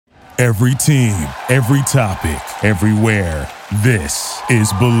Every team, every topic, everywhere. This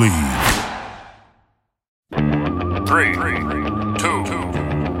is Believe. 3, 2,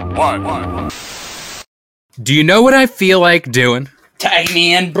 1. Do you know what I feel like doing? Tag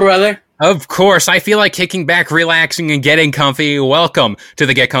me in, brother. Of course, I feel like kicking back, relaxing, and getting comfy. Welcome to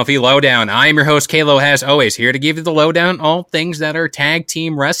the Get Comfy Lowdown. I am your host, Kalo, as always, here to give you the lowdown, all things that are tag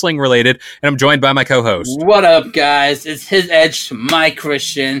team wrestling related, and I'm joined by my co-host. What up, guys? It's His Edge, my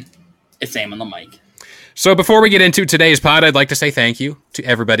Christian. It's Sam on the mic. So before we get into today's pod, I'd like to say thank you to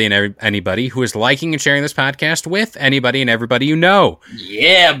everybody and anybody who is liking and sharing this podcast with anybody and everybody you know.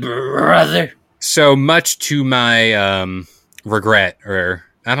 Yeah, brother. So much to my regret, or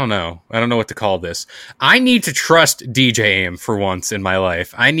I don't know what to call this. I need to trust DJ Aim for once in my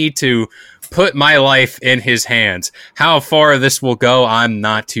life. I need to put my life in his hands. How far this will go, I'm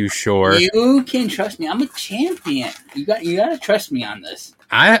not too sure. You can trust me. I'm a champion. You gotta trust me on this.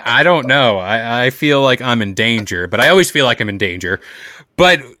 I don't know. I feel like I'm in danger, but I always feel like I'm in danger.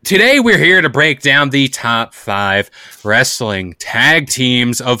 But today we're here to break down the top 5 wrestling tag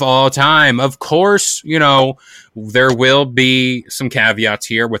teams of all time. Of course, you know, there will be some caveats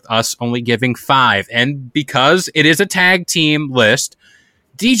here with us only giving 5. And because it is a tag team list,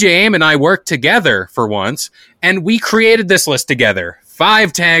 DJ Aim and I worked together for once, and we created this list together.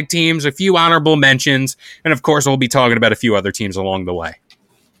 5 tag teams, a few honorable mentions, and of course we'll be talking about a few other teams along the way.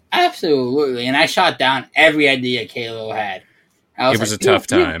 Absolutely. And I shot down every idea Kalo had. It was a tough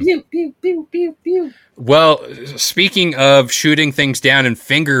time. Pew, pew, pew, pew, pew. Well, speaking of shooting things down in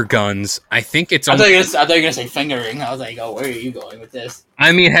finger guns, I think it's... I thought you were going to say fingering. I was like, oh, where are you going with this?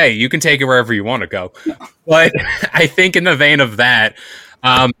 I mean, hey, you can take it wherever you want to go. But I think in the vein of that,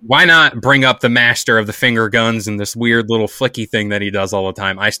 why not bring up the master of the finger guns and this weird little flicky thing that he does all the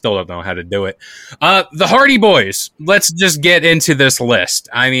time? I still don't know how to do it. The Hardy Boys. Let's just get into this list.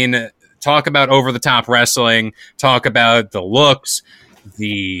 I mean, talk about over-the-top wrestling, talk about the looks,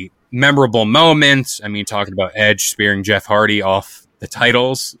 the memorable moments. I mean, talking about Edge spearing Jeff Hardy off the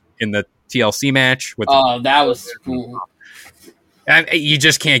titles in the TLC match. That was cool. You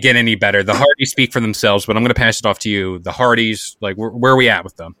just can't get any better. The Hardys speak for themselves, but I'm going to pass it off to you. The Hardys, like, where are we at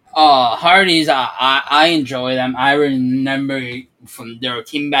with them? Hardys, I enjoy them. I remember from their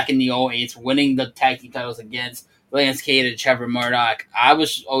team back in the 08s winning the tag team titles against Lance Cade and Trevor Murdoch. I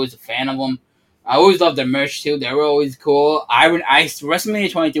was always a fan of them. I always loved their merch too. They were always cool. WrestleMania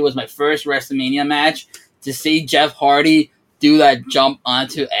 22 was my first WrestleMania match. To see Jeff Hardy do that jump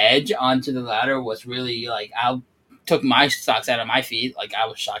onto Edge onto the ladder was really like I took my socks out of my feet. Like I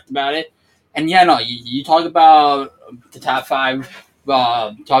was shocked about it. And yeah, no, you talk about the top 5.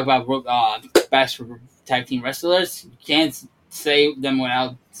 Talk about best tag team wrestlers. You can't say them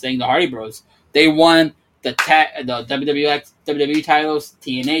without saying the Hardy Bros. They won the WWE titles,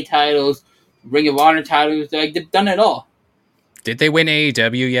 TNA titles, Ring of Honor titles. Like, they've done it all. Did they win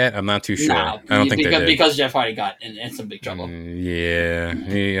AEW yet? I'm not too sure. No, I don't think they did. Because Jeff Hardy got in some big trouble.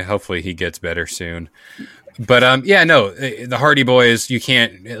 Hopefully he gets better soon. But the Hardy Boys, you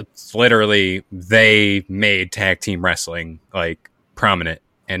can't. It's literally, they made tag team wrestling like prominent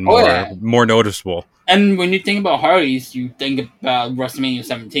and more noticeable. And when you think about Hardys, you think about WrestleMania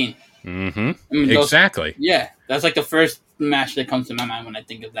 17. Mm-hmm. I mean, exactly. That's like the first match that comes to my mind when I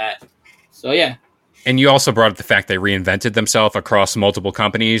think of that. So yeah. And you also brought up the fact they reinvented themselves across multiple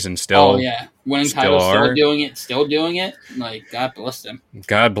companies and still... Oh, yeah. Winning titles, still doing it. Like, God bless them.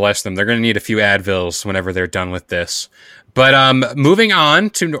 God bless them. They're going to need a few Advils whenever they're done with this. But moving on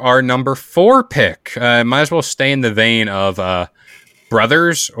to our number 4 pick. Might as well stay in the vein of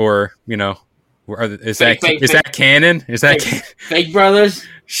brothers or, you know... Is that canon? Is that fake brothers?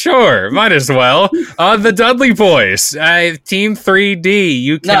 Sure, might as well. The Dudley Boys, Team 3D.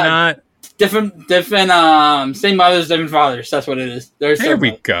 You cannot different. Same mothers, different fathers. That's what it is. There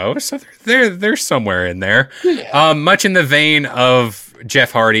we go. So they're somewhere in there. Yeah. Much in the vein of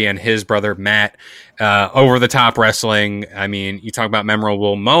Jeff Hardy and his brother Matt. Over the top wrestling. I mean, you talk about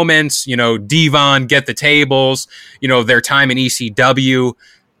memorable moments. You know, Devon get the tables. You know, their time in ECW.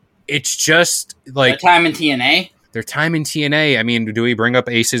 It's just like their time in TNA. I mean, do we bring up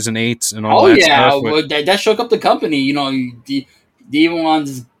aces and eights and all that stuff? Oh, yeah. That shook up the company. You know,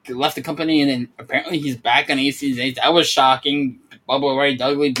 Devon's left the company, and then apparently he's back on aces and eights. That was shocking. Bubba Ray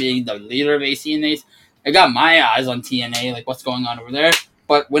Dudley being the leader of aces and eights. It got my eyes on TNA, like what's going on over there.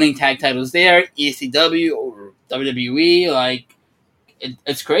 But winning tag titles there, ECW or WWE, like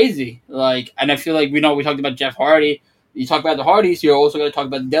it's crazy. Like, and I feel like we talked about Jeff Hardy. You talk about the Hardys, you're also going to talk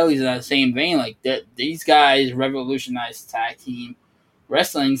about the Dudleys in that same vein. Like, these guys revolutionized tag team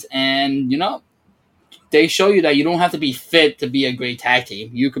wrestlings, and, you know, they show you that you don't have to be fit to be a great tag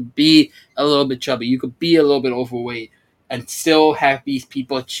team. You could be a little bit chubby. You could be a little bit overweight and still have these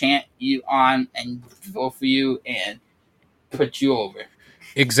people chant you on and vote for you and put you over.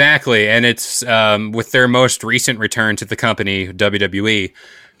 Exactly. And it's with their most recent return to the company, WWE,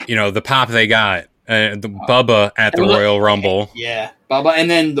 the pop they got, the Bubba at the Royal Rumble. Yeah, Bubba.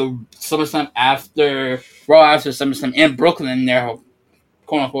 And then the SummerSlam after SummerSlam in Brooklyn, their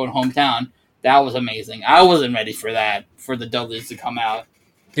quote-unquote hometown. That was amazing. I wasn't ready for that, for the Dudleys to come out.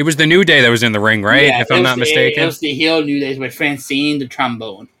 It was the New Day that was in the ring, right? Yeah, if I'm not mistaken. It was the heel New Days with Francine, the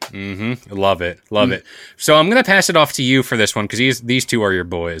trombone. Mm-hmm. Love it. So I'm going to pass it off to you for this one because these two are your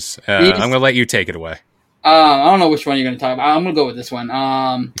boys. I'm going to let you take it away. I don't know which one you're going to talk about. I'm going to go with this one.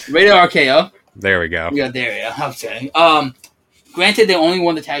 Rated RKO. There we go. Yeah, there we go. Okay. Granted, they only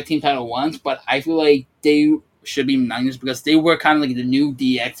won the tag team title once, but I feel like they should be Niners because they were kind of like the new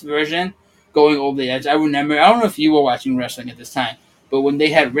DX version going over the edge. I remember, I don't know if you were watching wrestling at this time, but when they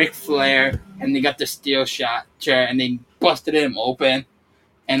had Ric Flair and they got the steel shot chair and they busted him open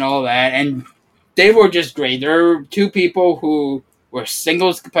and all that, and they were just great. They're two people who were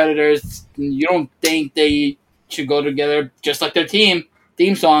singles competitors. You don't think they should go together just like their theme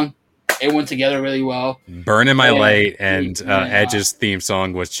song. It went together really well. Burning My Light and Edge's theme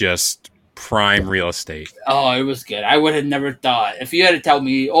song was just prime real estate. Oh, it was good. I would have never thought. If you had to tell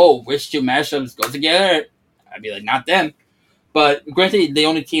me, which two mashups go together, I'd be like, not them. But granted, they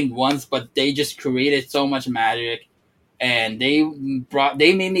only teamed once, but they just created so much magic. And they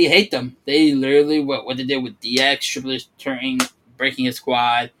made me hate them. They literally, what they did with DX, Triple H breaking his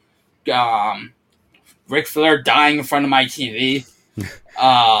quad, Ric Flair dying in front of my TV.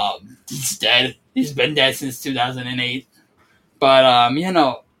 He's dead. He's been dead since 2008. But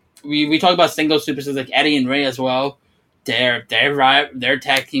we talk about single superstars like Eddie and Ray as well. Their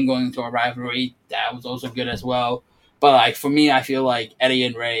tag team going into a rivalry, that was also good as well. But like for me, I feel like Eddie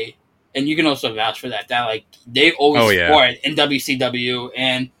and Ray, and you can also vouch for that like they always scored in WCW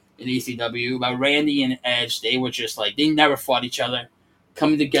and in ECW. But Randy and Edge, they were just like they never fought each other,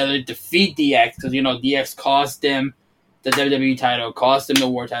 coming together to defeat DX because DX cost them the WWE title, cost them the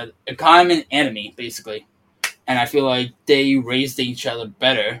war title, a common enemy basically. And I feel like they raised each other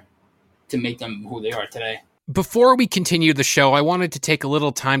better to make them who they are today. Before we continue the show, I wanted to take a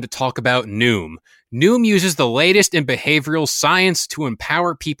little time to talk about Noom. Noom uses the latest in behavioral science to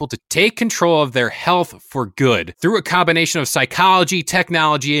empower people to take control of their health for good through a combination of psychology,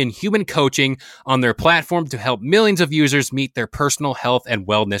 technology, and human coaching on their platform to help millions of users meet their personal health and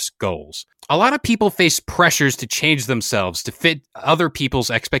wellness goals. A lot of people face pressures to change themselves to fit other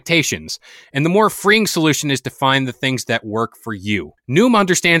people's expectations, and the more freeing solution is to find the things that work for you. Noom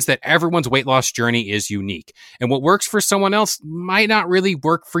understands that everyone's weight loss journey is unique, and what works for someone else might not really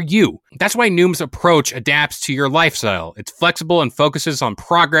work for you. That's why Noom's approach adapts to your lifestyle. It's flexible and focuses on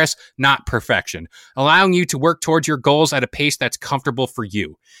progress, not perfection, allowing you to work towards your goals at a pace that's comfortable for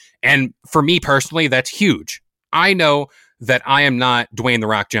you. And for me personally, that's huge. I know that I am not Dwayne The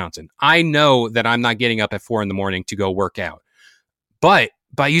Rock Johnson. I know that I'm not getting up at 4 a.m. to go work out. But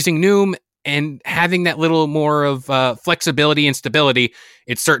by using Noom and having that little more of flexibility and stability,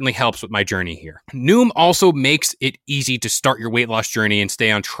 it certainly helps with my journey here. Noom also makes it easy to start your weight loss journey and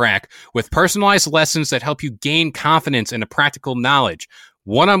stay on track with personalized lessons that help you gain confidence and a practical knowledge,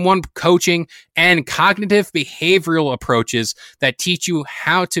 one-on-one coaching, and cognitive behavioral approaches that teach you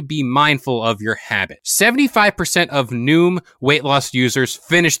how to be mindful of your habits. 75% of Noom weight loss users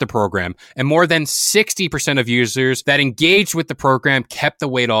finished the program, and more than 60% of users that engaged with the program kept the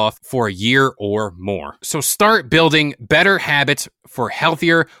weight off for a year or more. So start building better habits for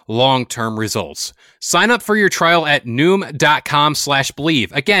healthier long-term results. Sign up for your trial at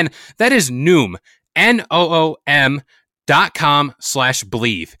Noom.com/believe. Again, that is Noom,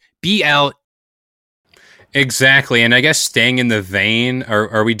 Noom.com/believe. BL. Exactly. And I guess staying in the vein,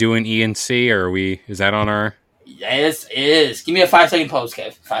 are we doing E&C or is that on our? Yes, it is. Give me a 5-second pause,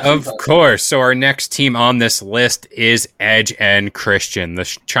 Kev. Of course. So our next team on this list is Edge and Christian, the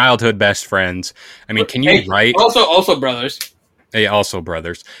childhood best friends. I mean, can you write? Also brothers. Hey, also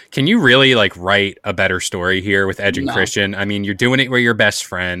brothers. Can you really write a better story here with Edge and Christian? I mean, you're doing it with your best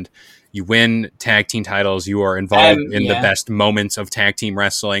friend. You win tag team titles. You are involved in the best moments of tag team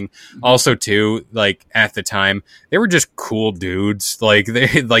wrestling. Also, too, at the time, they were just cool dudes.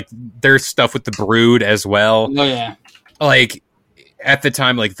 Their stuff with the Brood as well. Oh yeah. At the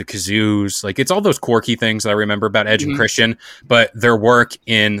time, the kazoos. It's all those quirky things that I remember about Edge and Christian. But their work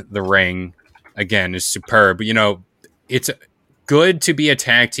in the ring, again, is superb. It's good to be a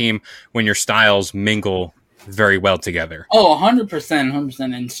tag team when your styles mingle very well together. Oh,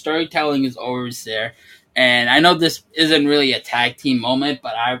 100%. And storytelling is always there. And I know this isn't really a tag team moment,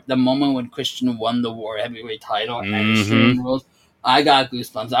 but the moment when Christian won the World Heavyweight title and Extreme Rules, I got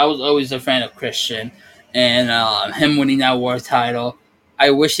goosebumps. I was always a fan of Christian, and him winning that World title. I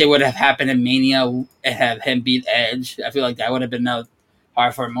wish it would have happened in Mania and have him beat Edge. I feel like that would have been a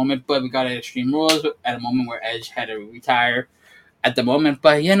hard for a moment, but we got it at Extreme Rules at a moment where Edge had to retire at the moment.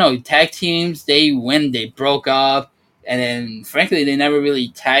 But, tag teams, they win, they broke up, and then, frankly, they never really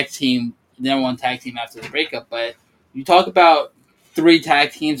tag team. They never won tag team after the breakup. But you talk about 3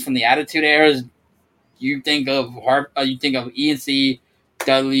 tag teams from the Attitude Eras, you think of ENC,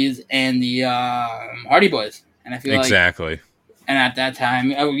 Dudley's, and the Hardy Boys. And I feel exactly. And at that time,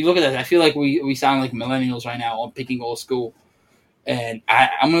 we look at that. I feel like we sound like millennials right now, all picking old school. And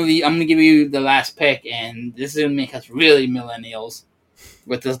I'm gonna give you the last pick, and this is gonna make us really millennials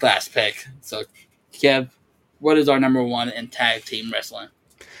with this last pick. So, Kev, what is our number 1 in tag team wrestling?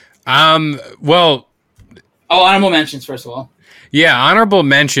 Well, honorable mentions first of all. Yeah, honorable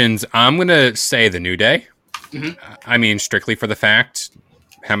mentions. I'm gonna say the New Day. Mm-hmm. I mean, strictly for the fact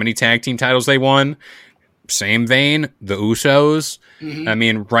how many tag team titles they won. Same vein, the Usos. Mm-hmm. I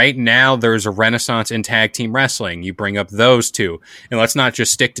mean, right now there's a renaissance in tag team wrestling. You bring up those two. And let's not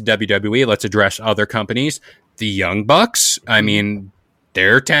just stick to WWE. Let's address other companies. The Young Bucks, I mean,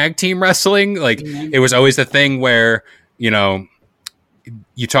 they're tag team wrestling. Like, it was always the thing where, you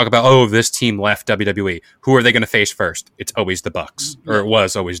talk about, this team left WWE. Who are they going to face first? It's always the Bucks. Or it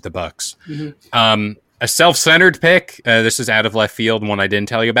was always the Bucks. Mm-hmm. A self-centered pick, this is out of left field, one I didn't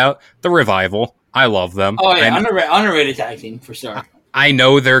tell you about, the Revival. I love them. Oh, yeah, underrated tag team, for sure. I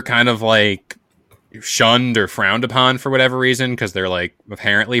know they're kind of, like, shunned or frowned upon for whatever reason, because they're, like,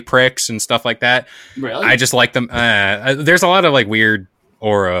 apparently pricks and stuff like that. Really? I just like them. There's a lot of, like, weird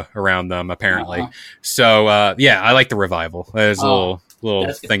aura around them, apparently. Uh-huh. So, I like the Revival. There's a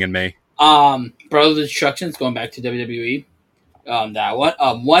little thing in me. Brothers Destruction's going back to WWE. That one.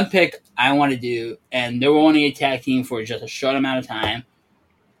 One pick I want to do, and they were only a tag team for just a short amount of time.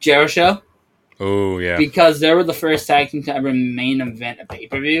 Jericho. Oh, yeah. Because they were the first tag team to ever main event a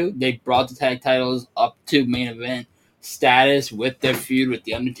pay-per-view. They brought the tag titles up to main event status with their feud with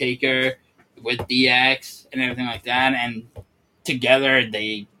The Undertaker, with DX, and everything like that. And together,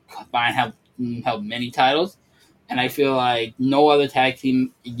 they combined held many titles. And I feel like no other tag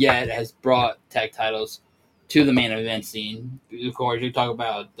team yet has brought tag titles to the main event scene. Of course, you talk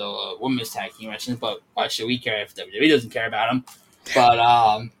about the women's tag team wrestling, but why should we care if WWE doesn't care about them?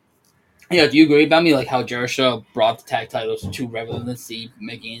 But, do you agree about me, like how Jericho brought the tag titles to relevancy,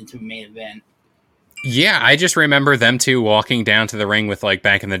 making it into a main event? Yeah, I just remember them two walking down to the ring with, like,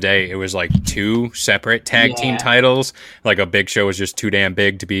 back in the day, it was, like, 2 separate tag team titles. Like, a Big Show was just too damn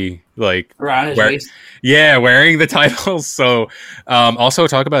big to be, like... around his waist. Yeah, wearing the titles. So, also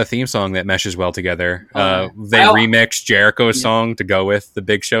talk about a theme song that meshes well together. They remixed Jericho's song to go with the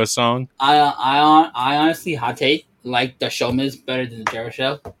Big Show song. I honestly, hot take, like the Showmiz better than the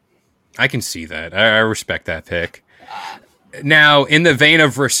Jericho. I can see that. I respect that pick. Now, in the vein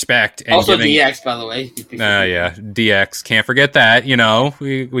of respect, and also DX, by the way. Yeah, DX. Can't forget that.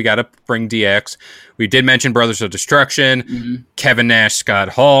 We got to bring DX. We did mention Brothers of Destruction, Kevin Nash, Scott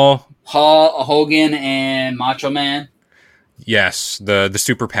Hall, Hogan, and Macho Man. Yes, the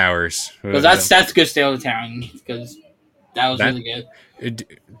superpowers. Because that's good storytelling. Because that was really good.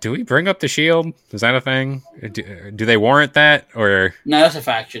 Do we bring up the Shield? Is that a thing? Do they warrant that, or no? That's a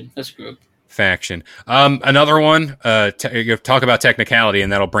faction. That's a group. Faction. Another one. Talk about technicality,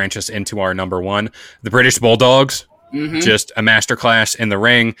 and that'll branch us into our number 1. The British Bulldogs. Just a masterclass in the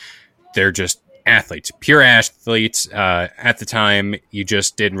ring. They're just athletes, pure athletes. At the time, you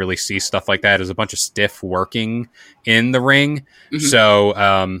just didn't really see stuff like that. It was a bunch of stiff working in the ring. So,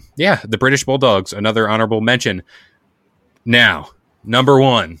 the British Bulldogs. Another honorable mention. Now, number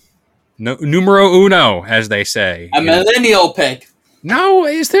 1. Numero uno, as they say. A millennial pick. No,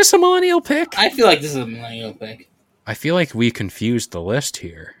 is this a millennial pick? I feel like this is a millennial pick. I feel like we confused the list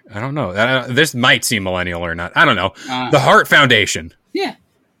here. I don't know. This might seem millennial or not. I don't know. The Hart Foundation. Yeah.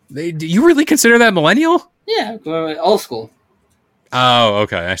 Do you really consider that millennial? Yeah, old school. Oh,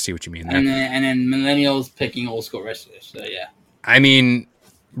 okay. I see what you mean there. And then millennials picking old school wrestlers. So, yeah. I mean,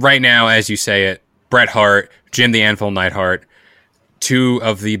 right now, as you say it, Bret Hart, Jim the Anvil Neidhart, 2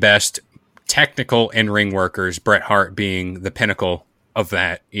 of the best technical in-ring workers, Bret Hart being the pinnacle of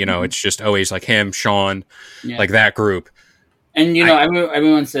that. It's just always like him, Shawn, like that group. And,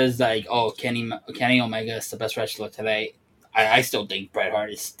 everyone says, like, Kenny Omega is the best wrestler today. I still think Bret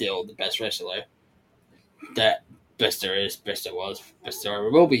Hart is still the best wrestler. That best there is, best there was, best there ever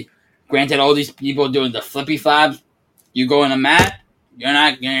will be. Granted, all these people doing the flippy flops, you go in a mat, you're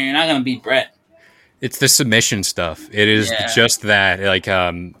not going to beat Bret. It's the submission stuff. It is just that. Like,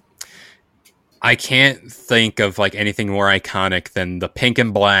 I can't think of like anything more iconic than the pink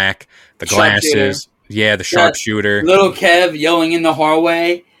and black, the glasses. Yeah, the sharpshooter. Little Kev yelling in the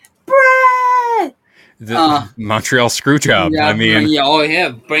hallway, Brett! The Montreal Screwjob. Yeah, I mean,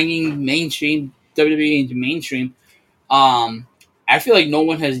 bringing mainstream WWE into mainstream. I feel like no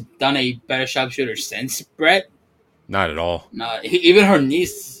one has done a better sharpshooter since Brett. Not at all. No, even her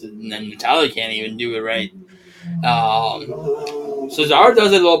niece and Natalia can't even do it right. Cesaro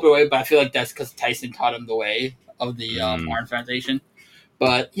does it a little bit right, but I feel like that's because Tyson taught him the way of the Barn Foundation.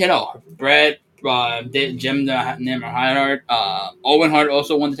 But Brett, Jim Neidhart, Owen Hart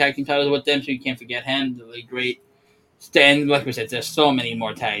also won the tag team titles with them, so you can't forget him. The really great. And like we said, there's so many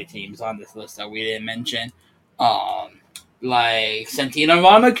more tag teams on this list that we didn't mention. Like Santino and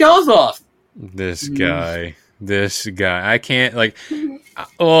Ron McKelsoff. This guy. I can't like.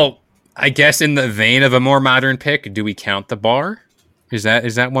 Well, I guess in the vein of a more modern pick, do we count the Bar? Is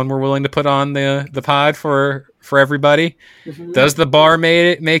that one we're willing to put on the pod for everybody? Mm-hmm. Does the Bar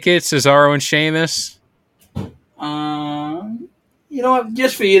make it? Cesaro and Sheamus? You know what?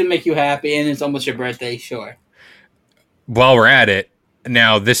 Just for you to make you happy, and it's almost your birthday, sure. While we're at it,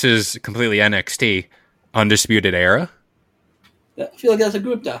 now this is completely NXT. Undisputed Era? I feel like that's a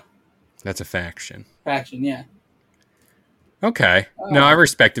group, though. That's a faction. Faction, yeah. Okay. No, I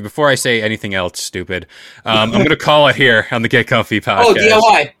respect it. Before I say anything else stupid, I'm going to call it here on the Get Comfy podcast. Oh,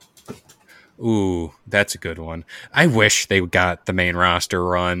 DIY. Ooh, that's a good one. I wish they got the main roster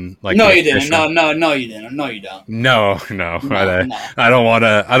run. Like no, you didn't. No, you didn't. No, you don't. No. I don't want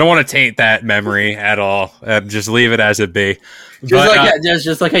to taint that memory at all. Just leave it as it be.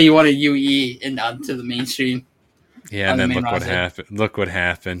 Just like how you wanted UE into the mainstream. Yeah, and then look what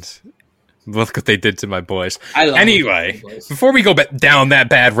happened. Look what they did to my boys. Anyway, before we go down that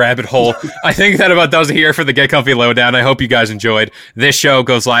bad rabbit hole, I think that about does it here for the Get Comfy Lowdown. I hope you guys enjoyed. This show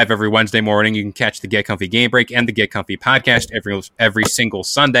goes live every Wednesday morning. You can catch the Get Comfy Game Break and the Get Comfy podcast every single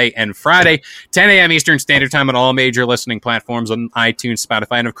Sunday and Friday, 10 a.m. Eastern Standard Time on all major listening platforms on iTunes,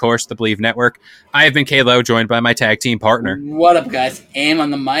 Spotify, and of course the Believe Network. I have been K-Lo, joined by my tag team partner. What up, guys? Aim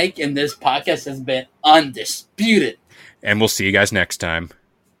on the mic, and this podcast has been undisputed. And we'll see you guys next time.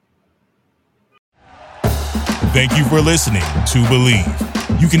 Thank you for listening to Believe.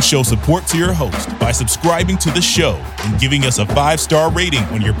 You can show support to your host by subscribing to the show and giving us a 5-star rating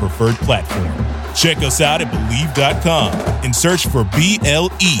on your preferred platform. Check us out at Believe.com and search for BLEAV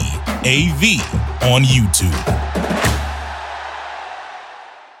on YouTube.